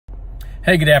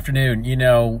Hey, good afternoon. You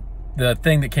know, the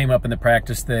thing that came up in the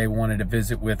practice they wanted to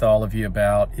visit with all of you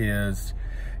about is,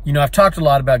 I've talked a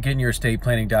lot about getting your estate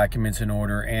planning documents in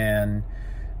order, and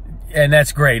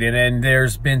that's great. And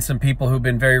there's been some people who've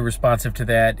been very responsive to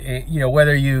that.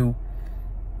 Whether you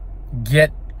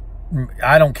get,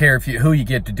 I don't care who you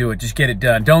get to do it, just get it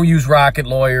done. Don't use Rocket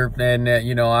Lawyer. And,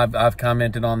 I've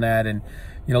commented on that, and,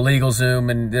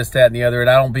 LegalZoom and this, that, and the other. And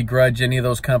I don't begrudge any of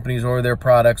those companies or their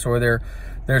products or their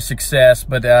success,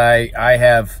 but I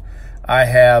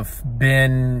have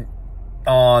been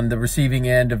on the receiving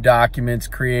end of documents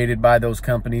created by those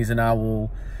companies, and I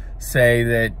will say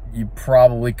that you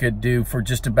probably could do for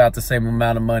just about the same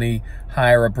amount of money,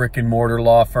 hire a brick and mortar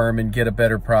law firm and get a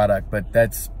better product. But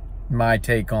that's my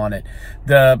take on it.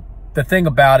 The thing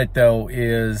about it though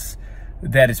is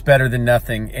that it's better than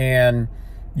nothing. And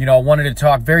I wanted to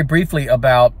talk very briefly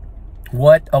about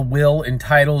what a will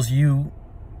entitles you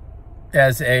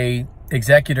as a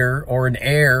executor or an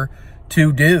heir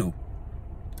to do.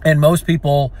 And most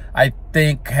people, I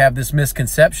think, have this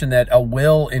misconception that a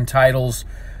will entitles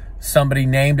somebody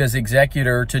named as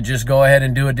executor to just go ahead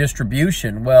and do a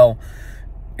distribution. Well,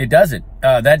 it doesn't.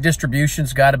 That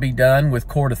distribution's got to be done with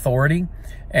court authority,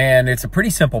 and it's a pretty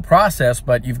simple process,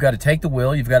 but you've got to take the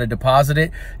will, you've got to deposit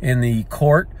it in the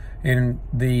court in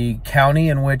the county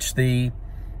in which the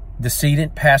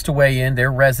decedent passed away in,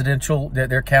 their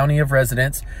county of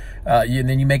residence. And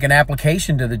then you make an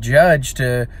application to the judge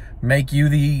to make you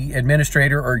the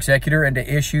administrator or executor and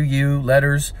to issue you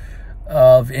letters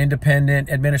of independent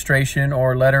administration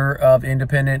or letter of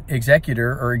independent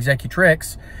executor or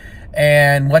executrix.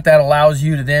 And what that allows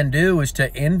you to then do is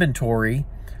to inventory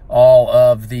all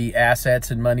of the assets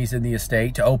and monies in the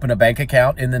estate, to open a bank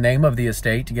account in the name of the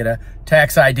estate, to get a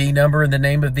tax ID number in the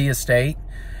name of the estate,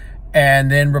 and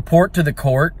then report to the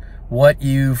court what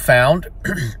you found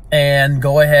and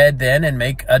go ahead then and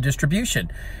make a distribution.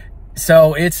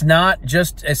 So it's not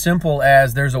just as simple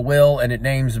as there's a will and it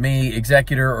names me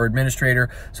executor or administrator,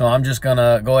 so I'm just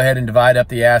gonna go ahead and divide up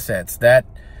the assets.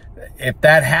 If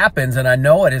that happens, and I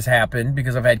know it has happened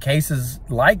because I've had cases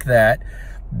like that,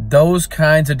 those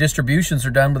kinds of distributions are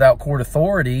done without court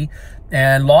authority,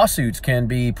 and lawsuits can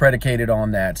be predicated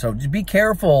on that. So just be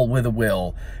careful with a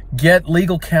will. Get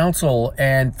legal counsel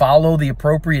and follow the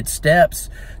appropriate steps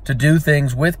to do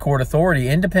things with court authority.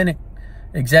 Independent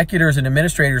executors and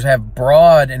administrators have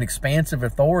broad and expansive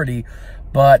authority,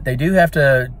 but they do have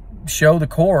to show the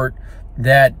court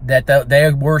that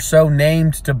they were so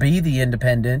named to be the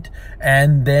independent,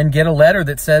 and then get a letter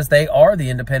that says they are the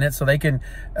independent, so they can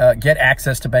get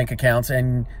access to bank accounts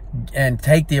and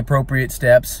take the appropriate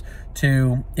steps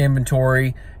to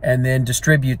inventory and then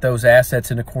distribute those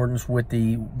assets in accordance with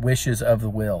the wishes of the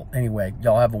will. Anyway,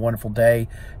 y'all have a wonderful day.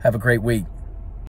 Have a great week.